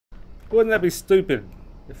Wouldn't that be stupid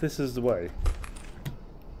if this is the way?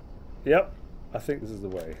 Yep, I think this is the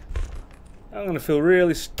way. I'm gonna feel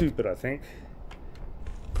really stupid, I think.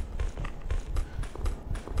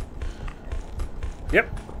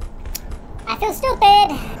 Yep. I feel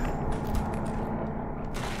stupid.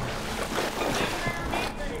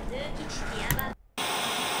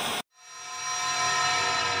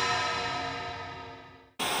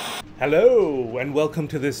 Hello, and welcome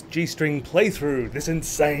to this GString playthrough, this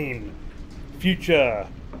insane future.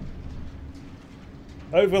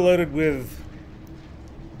 Overloaded with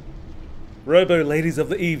robo ladies of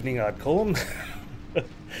the evening, I'd call them.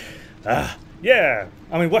 Yeah,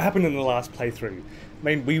 I mean, what happened in the last playthrough? I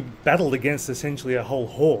mean, we battled against essentially a whole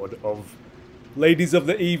horde of ladies of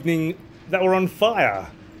the evening that were on fire.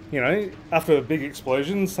 You know, after a big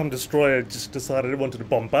explosion, some destroyer just decided it wanted to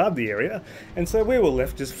bombard the area, and so we were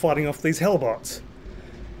left just fighting off these hellbots.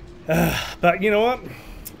 But you know what?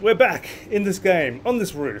 We're back in this game, on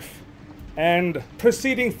this roof, and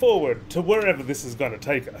proceeding forward to wherever this is going to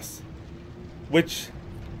take us. Which,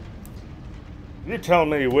 you tell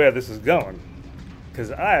me where this is going,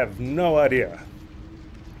 because I have no idea.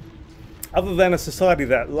 Other than a society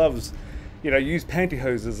that loves, you know, used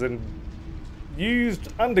pantyhoses and used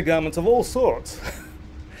undergarments of all sorts.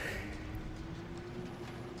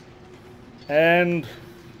 And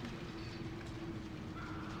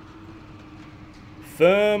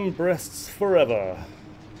firm breasts forever.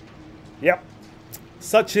 Yep.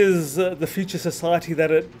 Such is the future society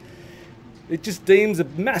that it just deems a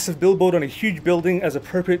massive billboard on a huge building as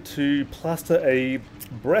appropriate to plaster a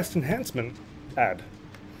breast enhancement ad.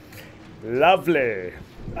 Lovely.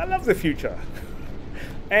 I love the future.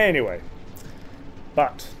 Anyway.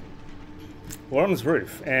 But we're on this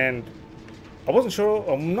roof, and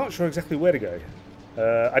I'm not sure exactly where to go.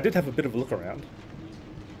 I did have a bit of a look around.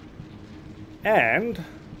 And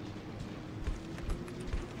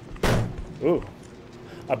ooh,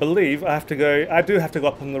 I believe I do have to go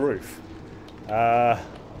up on the roof.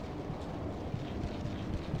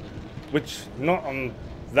 Which, not on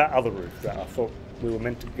that other roof that I thought we were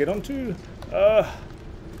meant to get onto.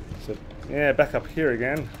 So yeah, back up here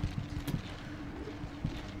again.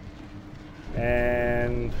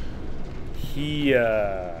 And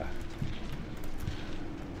here.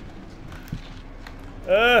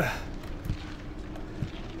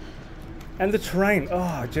 And the terrain.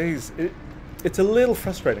 Oh, jeez. It's a little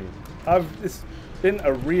frustrating. It's been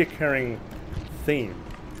a reoccurring theme.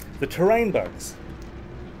 The terrain bugs.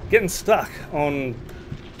 Getting stuck on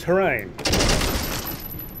terrain.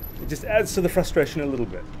 It just adds to the frustration a little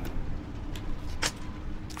bit.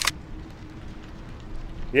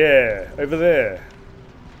 Yeah, over there.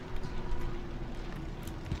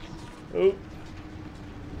 Oh.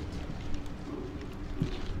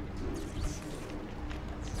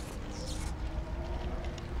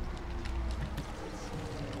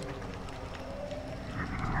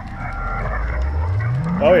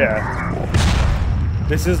 Oh yeah.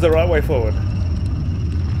 This is the right way forward.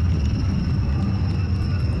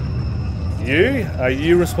 Are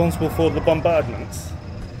you responsible for the bombardments?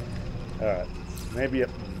 Alright. Maybe up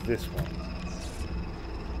this one.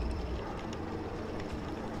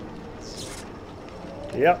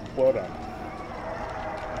 Yep, well done.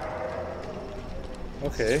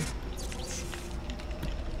 Okay.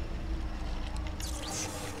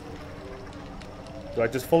 Do I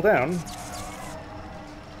just fall down?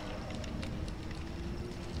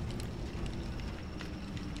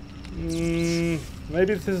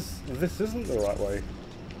 Maybe this isn't the right way.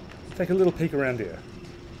 Take a little peek around here.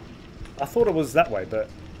 I thought it was that way, but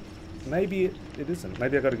maybe it isn't.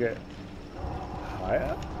 Maybe I gotta get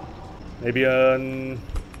higher? Maybe I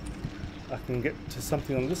can get to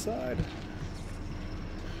something on this side.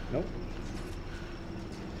 Nope.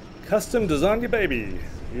 Custom design your baby.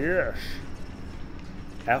 Yes.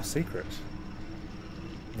 Our secret.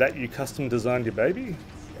 That you custom designed your baby?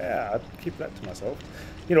 Yeah, I'd keep that to myself.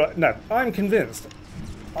 You know what? No, I'm convinced.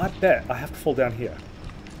 I bet I have to fall down here.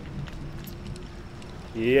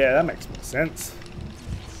 Yeah, that makes more sense.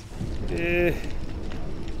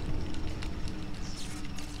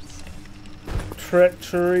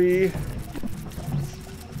 Treachery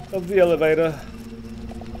of the elevator,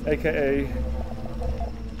 aka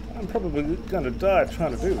I'm probably gonna die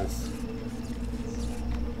trying to do this.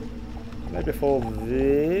 Maybe fall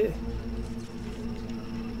there.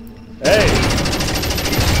 Hey!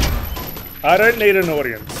 I don't need an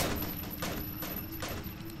audience.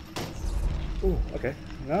 Ooh, okay.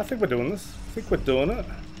 No, I think we're doing this. I think we're doing it.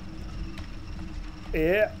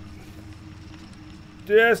 Yeah.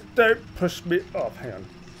 Just don't push me off. Hang on.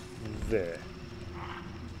 There.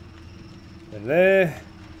 And there.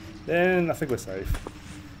 then I think we're safe.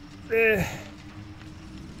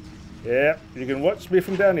 Yeah, you can watch me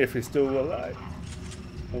from down here if you're still alive.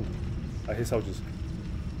 Oh, I hear soldiers.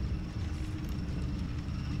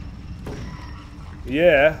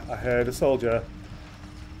 Yeah, I heard a soldier.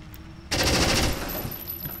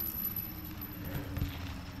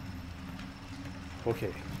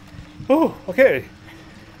 Okay. Oh, okay.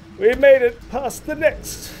 We made it past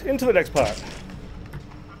into the next part.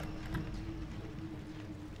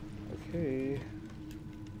 Okay.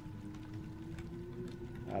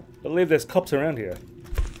 I believe there's cops around here.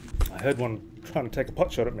 I heard one trying to take a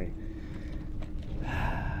pot shot at me.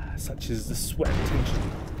 Such is the sweat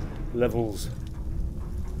tension levels.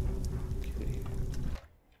 Okay.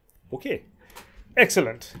 Okay.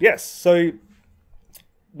 Excellent. Yes, so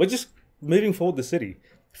we're just moving forward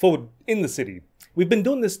in the city. We've been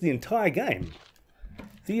doing this the entire game.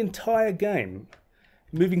 The entire game.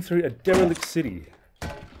 Moving through a derelict city.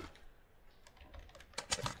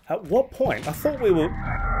 At what point? I thought we were...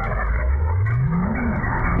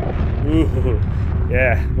 Ooh,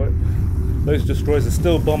 yeah. Those destroyers are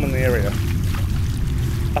still bombing the area.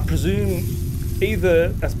 I presume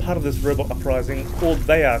either as part of this robot uprising or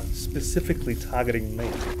they are specifically targeting me.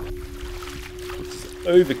 It's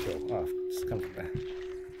overkill. Oh, just come from there.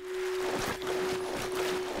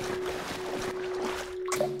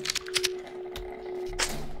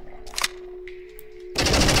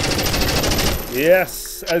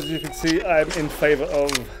 Yes, as you can see, I'm in favor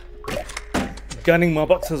of gunning my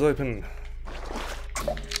boxes open.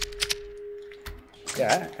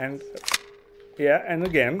 Yeah, and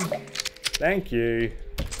again. Thank you.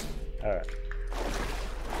 Alright.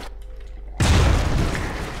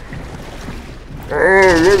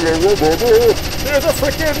 There's a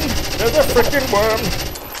frickin' worm.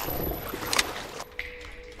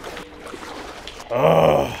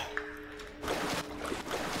 Oh.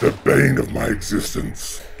 The bane of my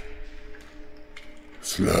existence.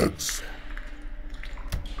 Slugs.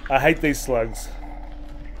 I hate these slugs.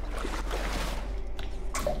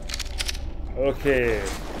 Okay.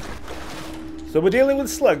 So we're dealing with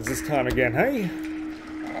slugs this time again, hey?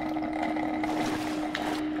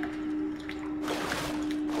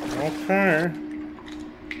 Okay.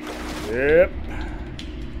 Yep.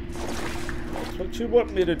 That's what you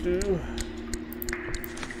want me to do.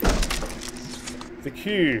 The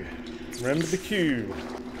Q. Remember the Q.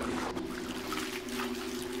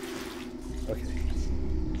 Okay.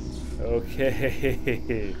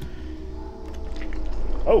 Okay.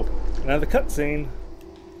 Oh, another cutscene.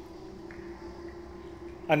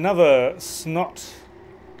 Another snot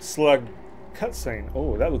slug cutscene.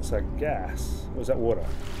 Oh, that looks like gas. Or is that water?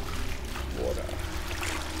 Water.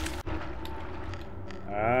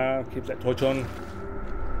 Keep that torch on.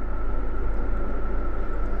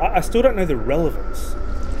 I still don't know the relevance.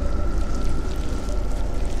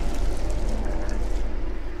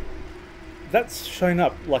 That's shown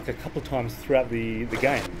up like a couple of times throughout the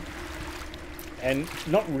game. And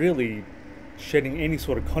not really shedding any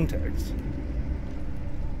sort of context.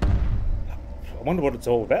 I wonder what it's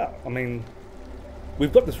all about. I mean,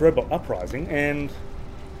 we've got this robot uprising and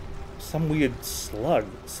some weird slug,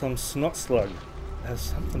 some snot slug, has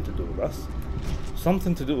something to do with us.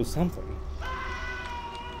 Something to do with something.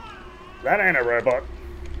 That ain't a robot.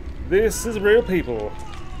 This is real people.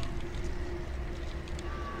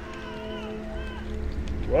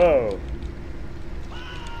 Whoa.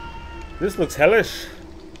 This looks hellish.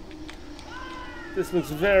 This looks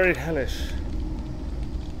very hellish.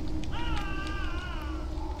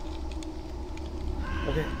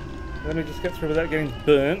 Okay, let me just get through without getting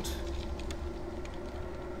burnt.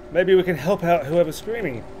 Maybe we can help out whoever's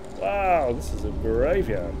screaming. Wow, this is a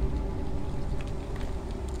graveyard.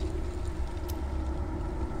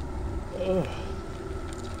 Oh.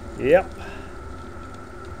 Yep.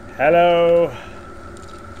 Hello.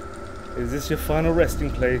 Is this your final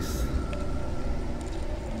resting place?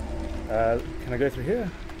 Can I go through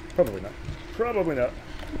here? Probably not. Probably not.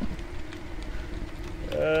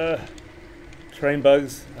 Train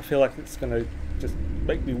bugs. I feel like it's gonna just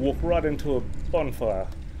make me walk right into a bonfire.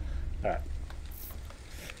 Alright.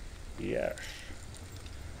 Yes.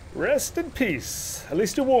 Rest in peace. At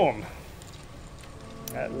least you're warm.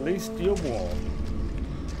 At least you're warm.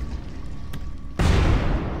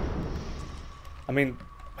 I mean,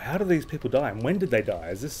 how do these people die? And when did they die?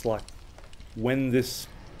 Is this like when this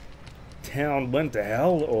town went to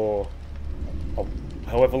hell, or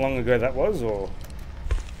however long ago that was, or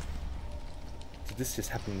did this just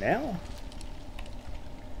happen now?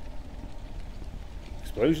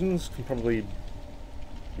 Explosions can probably,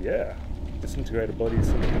 yeah, disintegrate a body or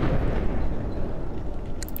something like that.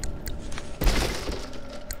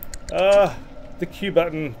 The Q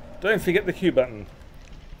button. Don't forget the Q button.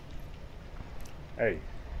 Hey.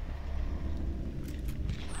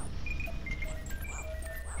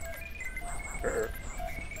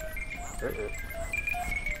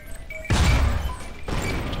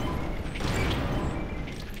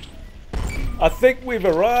 I think we've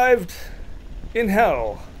arrived in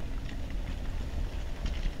hell.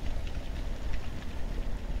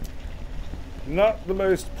 Not the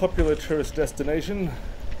most popular tourist destination.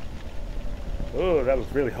 Oh, that was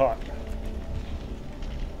really hot.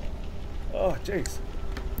 Oh, jeez.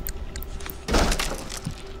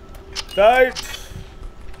 Don't!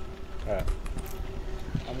 Alright.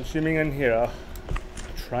 I'm assuming in here. A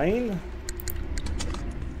train?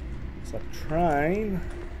 It's a train.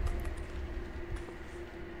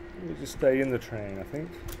 We'll just stay in the train, I think.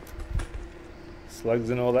 Slugs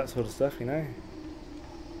and all that sort of stuff, you know?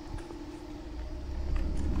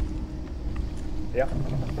 Yeah.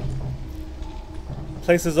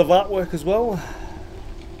 Places of artwork as well.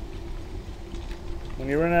 When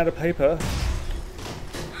you run out of paper,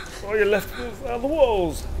 all you're left with are the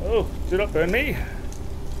walls. Oh, do not burn me.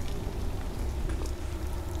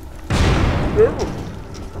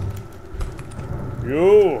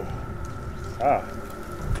 Yo. Ah.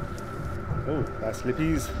 Oh, nice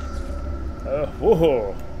lippies.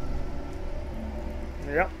 Whoa.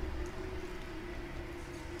 Yep.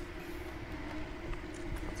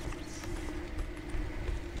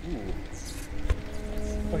 Ooh.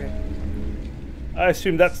 Okay. I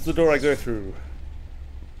assume that's the door I go through.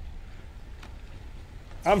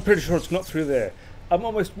 I'm pretty sure it's not through there. I'm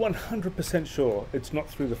almost 100% sure it's not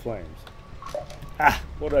through the flames. Ah,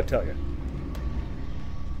 what did I tell you?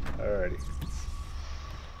 Alrighty.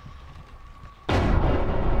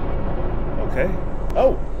 Okay.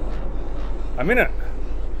 Oh! I'm in it!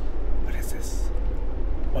 What is this?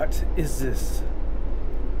 What is this?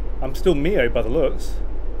 I'm still Mio by the looks.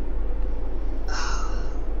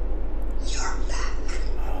 You're back.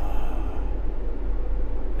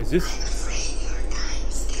 Is this? I'm afraid your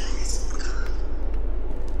time still hasn't come.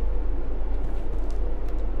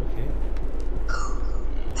 Okay. Go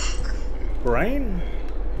back. Brain?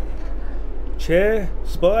 Chair?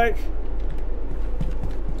 Spike?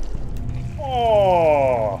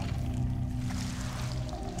 Oh!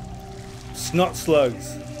 Snot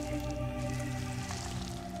slugs.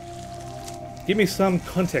 Give me some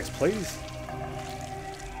context, please.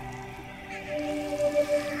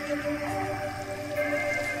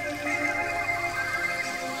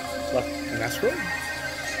 Like an asteroid?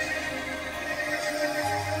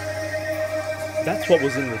 That's what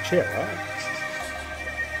was in the chair, right?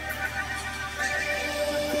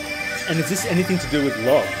 And is this anything to do with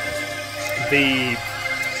Log? The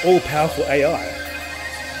all-powerful AI?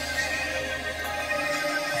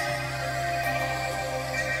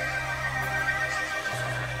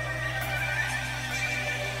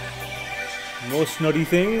 More snotty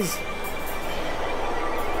things?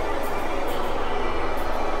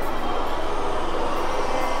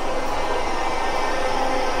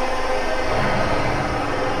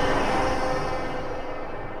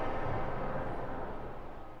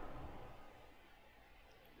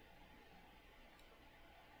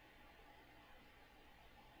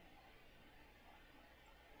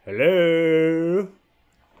 Hello?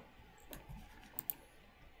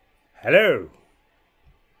 Hello?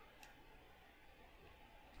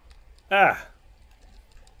 Ah.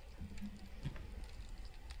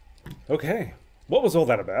 Okay. What was all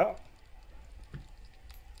that about?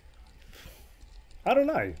 I don't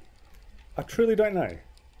know. I truly don't know.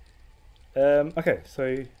 Okay,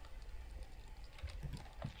 so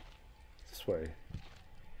this way.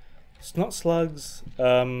 Snot slugs,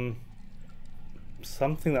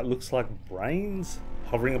 something that looks like brains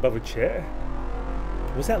hovering above a chair.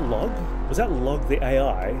 Was that Log? Was that Log the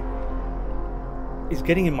AI? Is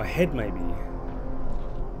getting in my head, maybe.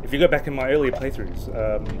 If you go back in my earlier playthroughs,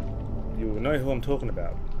 you will know who I'm talking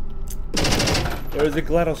about. There is a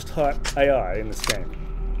GLaDOS type AI in this game,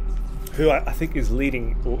 who I think is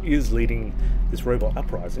leading this robot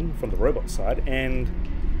uprising from the robot side, and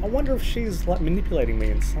I wonder if she's like manipulating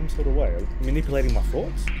me in some sort of way, manipulating my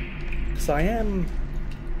thoughts. Because I am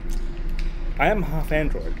half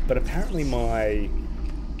Android, but apparently my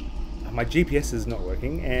GPS is not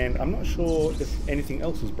working, and I'm not sure if anything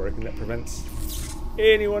else is broken that prevents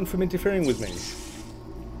anyone from interfering with me.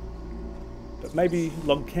 But maybe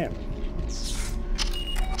Log can.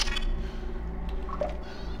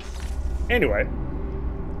 Anyway,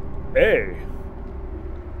 hey,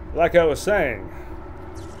 like I was saying,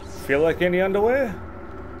 feel like any underwear?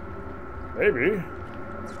 Maybe.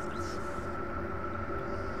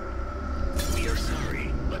 We are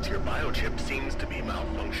sorry, but but your biochip seems to be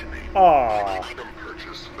malfunctioning. Ah, The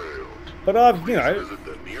purchase failed. but I've, you know, Visit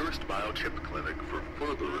the nearest biochip clinic for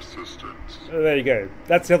further assistance. there you go.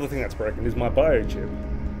 That's the other thing that's broken, is my biochip.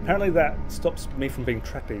 Apparently that stops me from being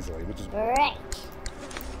tracked easily, which is Great.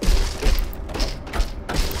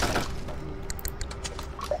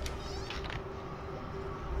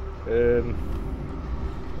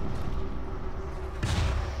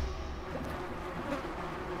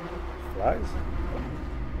 Flies?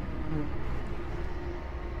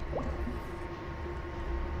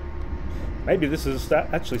 Maybe this is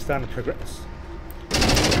actually starting to progress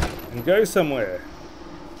and go somewhere.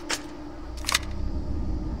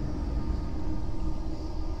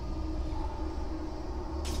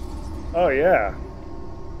 Oh yeah,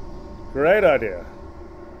 great idea.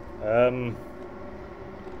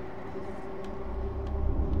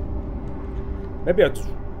 Maybe I'll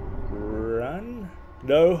run?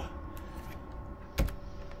 No.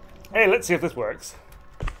 Hey, let's see if this works.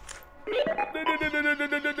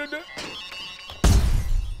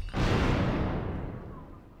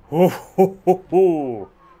 Ho, ho, ho, ho.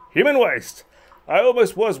 Human waste. I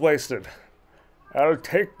almost was wasted. I'll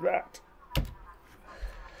take that.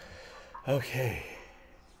 Okay.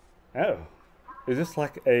 Oh. Is this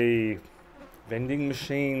like a vending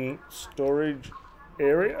machine storage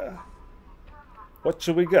area? What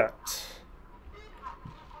should we got?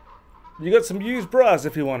 You got some used bras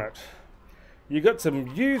if you want it. You got some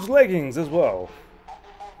used leggings as well.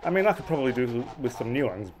 I mean, I could probably do with some new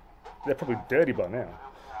ones. They're probably dirty by now.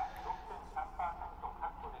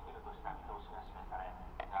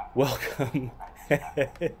 Welcome.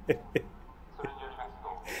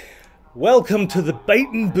 Welcome to the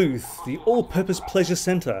Baitin booth, the all-purpose pleasure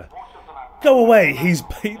center. Go away, he's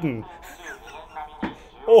beaten.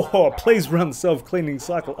 Oh, please run self-cleaning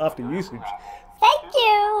cycle after usage. Thank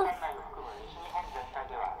you.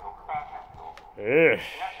 Ugh.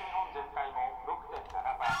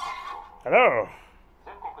 Hello.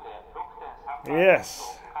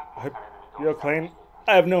 Yes. I hope you're clean.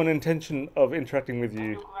 I have no intention of interacting with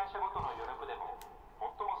you.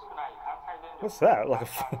 What's that? Like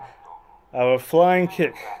a flying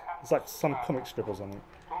kick. It's like some comic strip or something.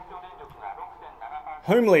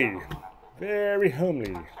 Homely. Very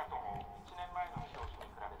homely.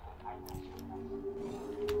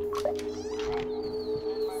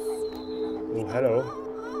 Oh, hello.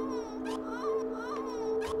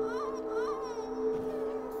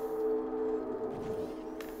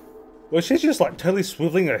 Was she just like totally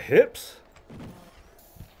swiveling her hips?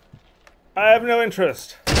 I have no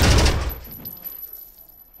interest.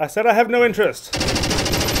 I said I have no interest.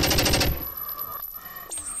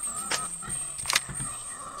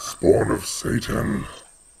 Spawn of Satan.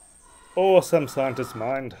 Or some scientist's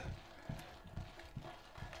mind.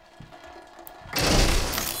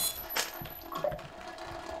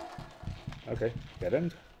 Okay, dead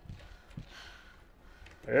end.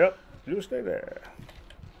 Yep, you stay there.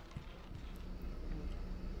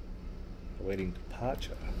 Awaiting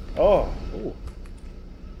departure. Oh, ooh.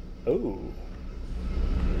 Oh.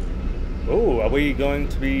 Oh, are we going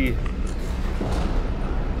to be...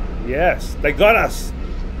 Yes, they got us!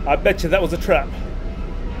 I bet you that was a trap.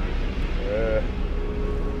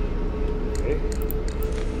 Okay.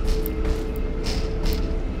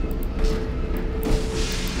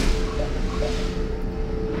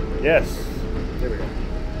 Yes. Here we go.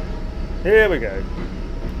 Here we go.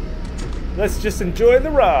 Let's just enjoy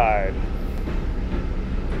the ride.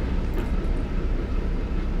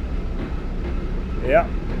 Yeah.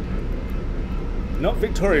 Not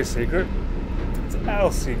Victoria's secret. It's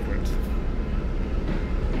our secret.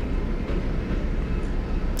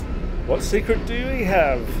 What secret do we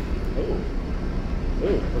have? Oh.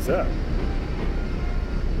 Oh, what's that?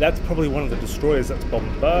 That's probably one of the destroyers that's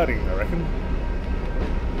bombarding, I reckon.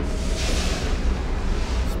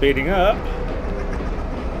 Speeding up.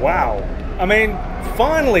 Wow. I mean,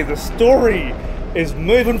 finally the story is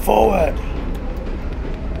moving forward.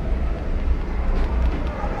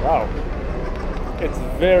 Wow. It's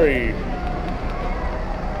very...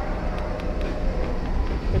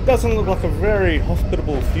 It doesn't look like a very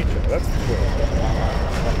hospitable future, that's for sure.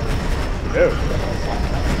 Oh.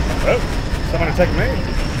 Oh, someone attacked me?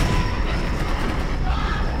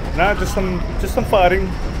 No, just some fighting.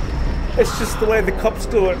 It's just the way the cops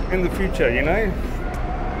do it in the future, you know?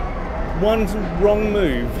 One wrong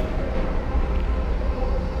move.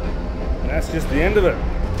 And that's just the end of it.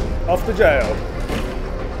 Off to jail.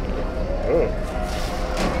 Oh.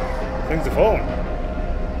 Things are falling.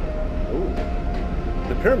 Ooh.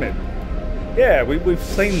 The pyramid. Yeah, we've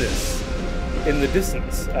seen this in the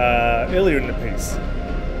distance earlier in the piece.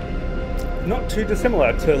 not too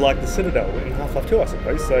dissimilar to like the Citadel in Half-Life 2, I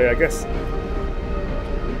suppose. So I guess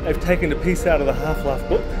they've taken a piece out of the Half-Life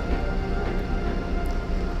book.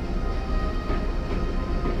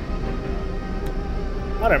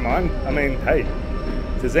 I don't mind. I mean, hey,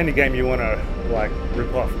 if there's any game you want to like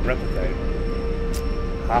rip off and replicate,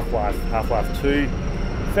 Half-Life, Half-Life 2,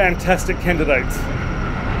 fantastic candidates.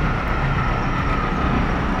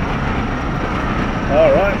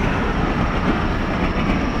 All right.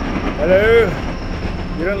 Hello.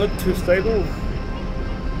 You don't look too stable.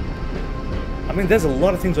 I mean, there's a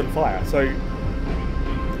lot of things on fire. So,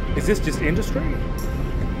 is this just industry?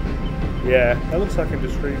 Yeah, that looks like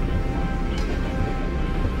industry.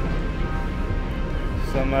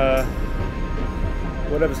 Some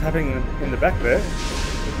whatever's happening in the back there.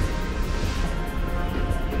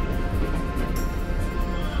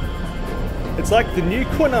 It's like the new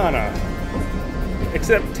Quinana,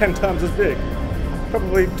 except 10 times as big,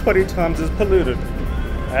 probably 20 times as polluted,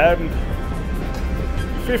 and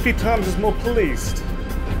 50 times as more policed.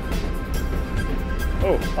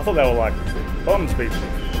 Oh, I thought they were like bomb species.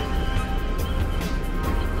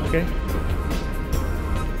 Okay.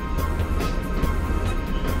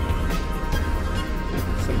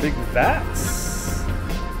 Some big vats.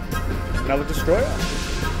 Another destroyer.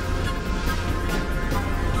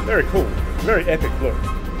 Very cool. Very epic look.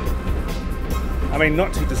 I mean,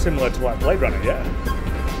 not too dissimilar to like Blade Runner, yeah?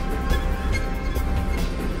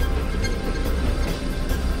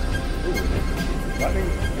 Ooh, lightning.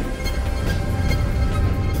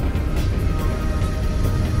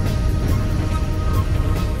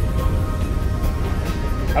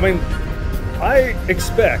 I mean, I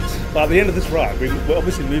expect by the end of this ride, we're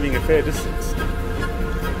obviously moving a fair distance.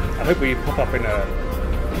 I hope we pop up in a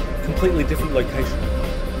completely different location.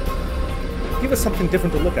 Give us something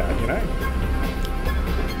different to look at, you know?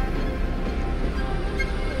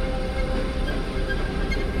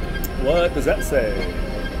 What does that say?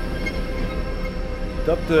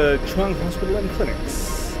 Dr. Chuang Hospital and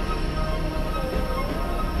Clinics.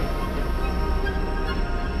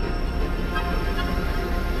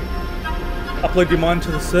 Upload your mine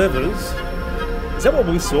to the servers. Is that what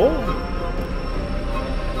we saw?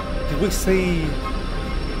 Did we see...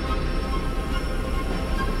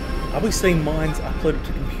 Are we seeing mines uploaded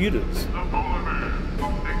to computers?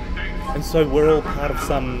 And so we're all part of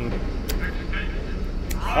some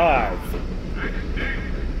hive.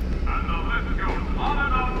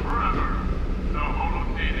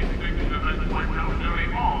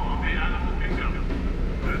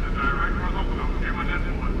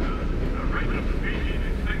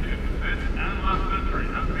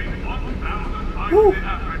 Woo.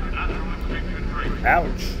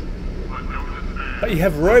 Ouch. But you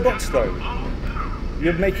have robots though.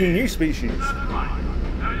 You're making new species.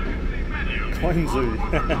 Clone zoo.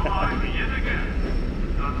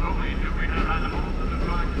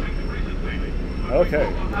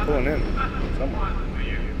 Okay, pulling in somewhere.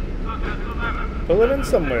 Pull it in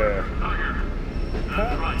somewhere.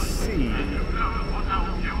 Can't see.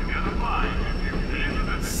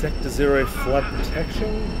 Sector 0 flood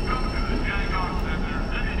protection.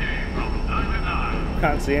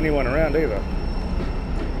 Can't see anyone around either.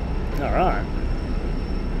 Alright.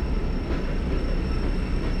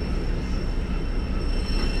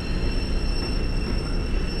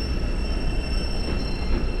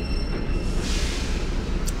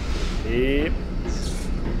 Yep.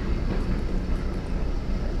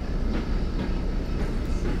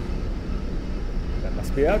 That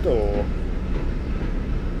must be our door.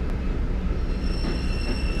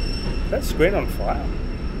 Is that screen on fire?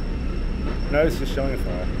 No, it's just showing a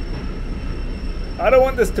fire. I don't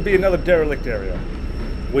want this to be another derelict area.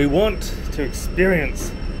 We want to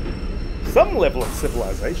experience some level of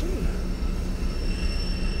civilization.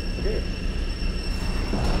 Okay.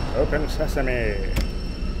 Open sesame.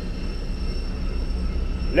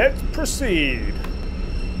 Let's proceed.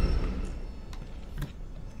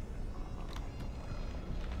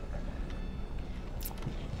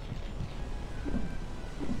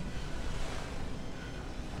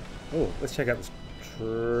 Oh, let's check out this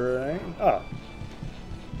train. Ah,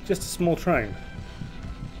 just a small train.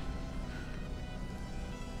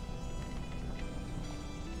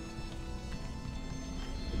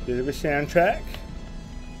 Bit of a soundtrack.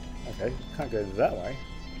 Okay, can't go that way.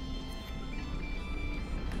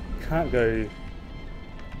 Can't go.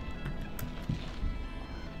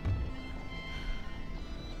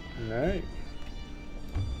 No.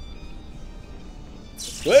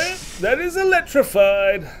 Well, that is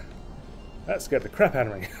electrified. That scared the crap out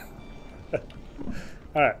of me.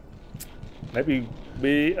 Alright. Maybe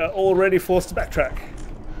we are already forced to backtrack.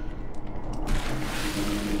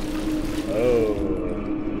 Oh.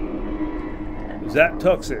 Is that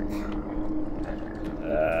toxic?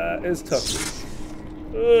 It's toxic.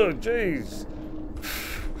 Oh, jeez.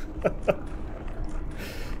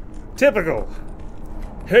 Typical.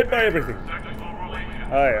 Hurt by everything.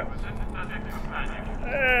 Oh,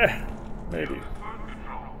 yeah. Maybe.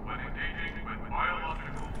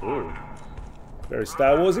 Ooh. Very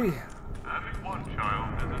Star Warsy. Having one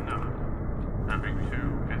child is enough. Having two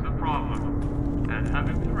is a problem. And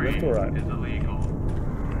having three Left or right? is illegal.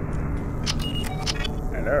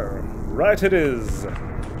 Hello. Right it is.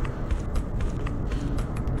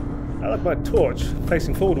 I like my torch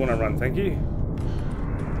facing forward when I run, thank you.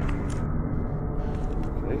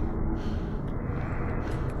 Okay.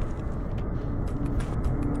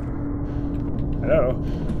 Hello.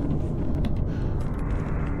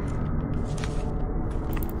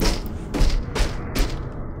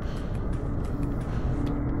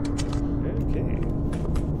 Okay.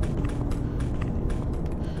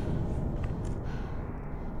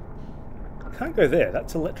 Can't go there,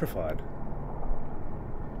 that's electrified.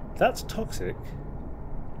 That's toxic.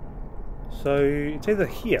 So it's either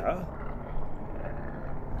here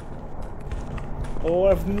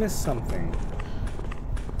or I've missed something.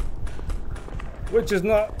 Which is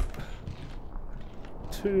not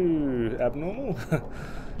too abnormal.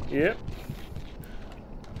 Yep.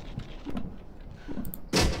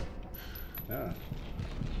 Ah.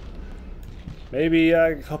 Maybe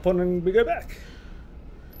I hop on and we go back.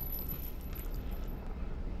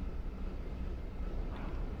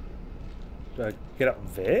 Do I get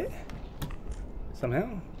up there?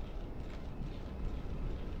 Somehow?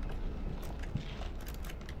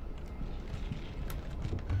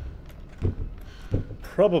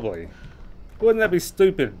 Probably. Wouldn't that be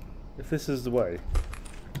stupid if this is the way?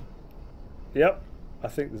 Yep, I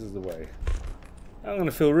think this is the way. I'm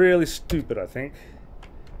gonna feel really stupid, I think.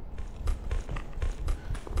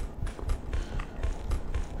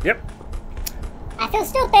 Yep. I feel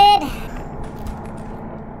stupid.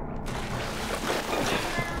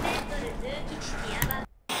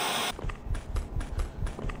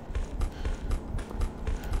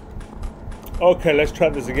 Okay, let's try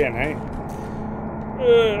this again, hey?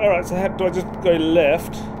 Alright, so how do I just go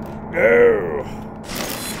left? No!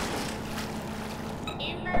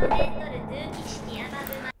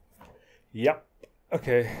 Yep.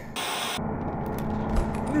 Okay.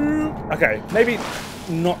 Okay, maybe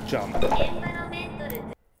not jump.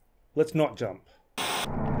 Let's not jump.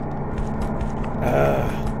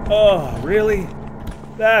 Oh, really?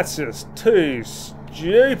 That's just too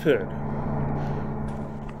stupid.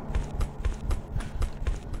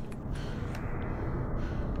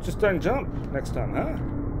 Just don't jump next time, huh?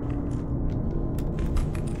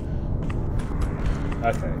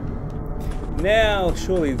 Okay. Now,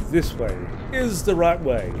 surely this way is the right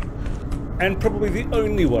way. And probably the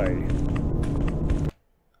only way.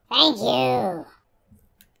 Thank you. Oh.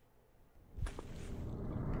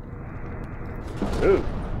 Oh.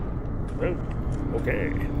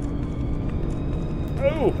 Okay.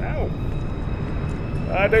 Oh, ow.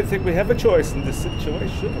 I don't think we have a choice in this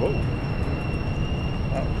situation. Oh.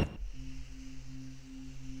 Oh.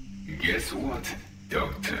 Guess what,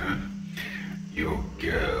 Doctor? Your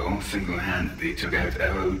girl single-handedly took out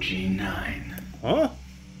LOG-9. Huh?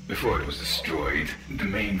 Before it was destroyed, the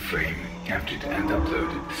mainframe captured and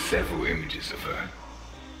uploaded several images of her.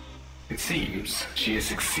 It seems she has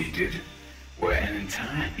succeeded where an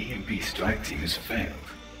entire EMP strike team has failed.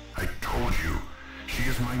 I told you, she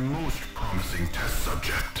is my most promising test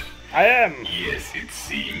subject. I am. Yes, it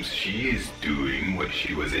seems she is doing what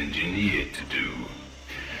she was engineered to do.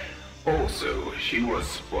 Also, she was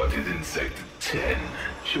spotted in Sector 10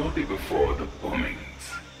 shortly before the bombings.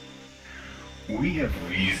 We have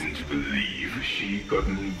reason to believe she got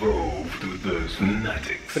involved with those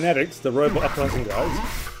fanatics. Fanatics, the robot uprising guys.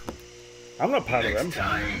 I'm not part of them. Next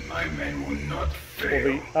time, my men will not Or fail.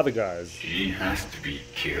 the other guys. She has to be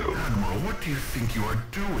killed. Admiral, what do you think you are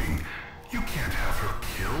doing? You can't have her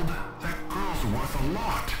killed. That girl's worth a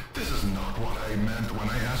lot. This is not what I meant when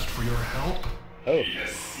I asked for your help. Oh. She has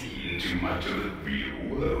seen too much of the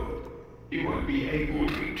real world. You won't be able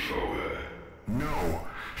to control her. No,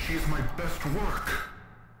 she is my best work.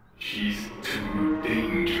 She's too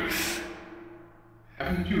dangerous.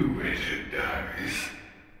 Haven't you read her diaries?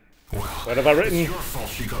 Well, What have I written? it's your fault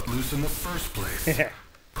she got loose in the first place.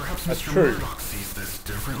 Perhaps That's Mr. true. Murdoch sees this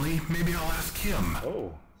differently. Maybe I'll ask him.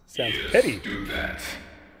 Oh. Sounds Yes, petty. do that.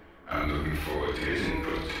 I'm looking forward to his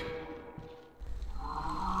input.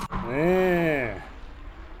 Yeah.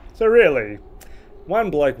 So really, one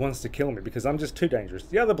bloke wants to kill me because I'm just too dangerous.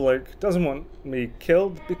 The other bloke doesn't want me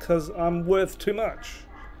killed because I'm worth too much.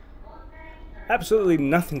 absolutely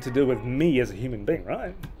nothing to do with me as a human being,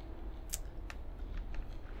 right?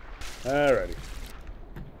 Alrighty.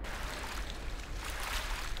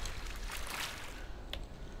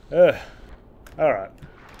 Alright.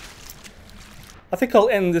 I think I'll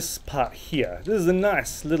end this part here. This is a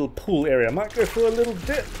nice little pool area. I might go for a little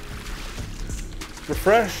dip.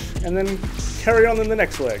 Refresh, and then carry on in the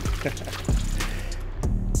next leg.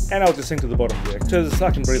 And I'll just sink to the bottom there, because I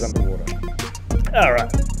can breathe underwater.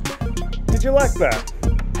 Alright. Did you like that?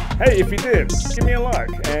 Hey, if you did, give me a like,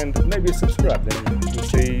 and maybe a subscribe, then you'll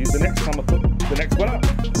see the next time I put the next one up.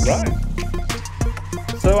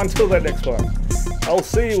 Right. So until that next one, I'll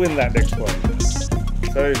see you in that next one.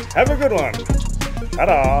 So have a good one.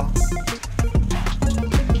 Ta-da!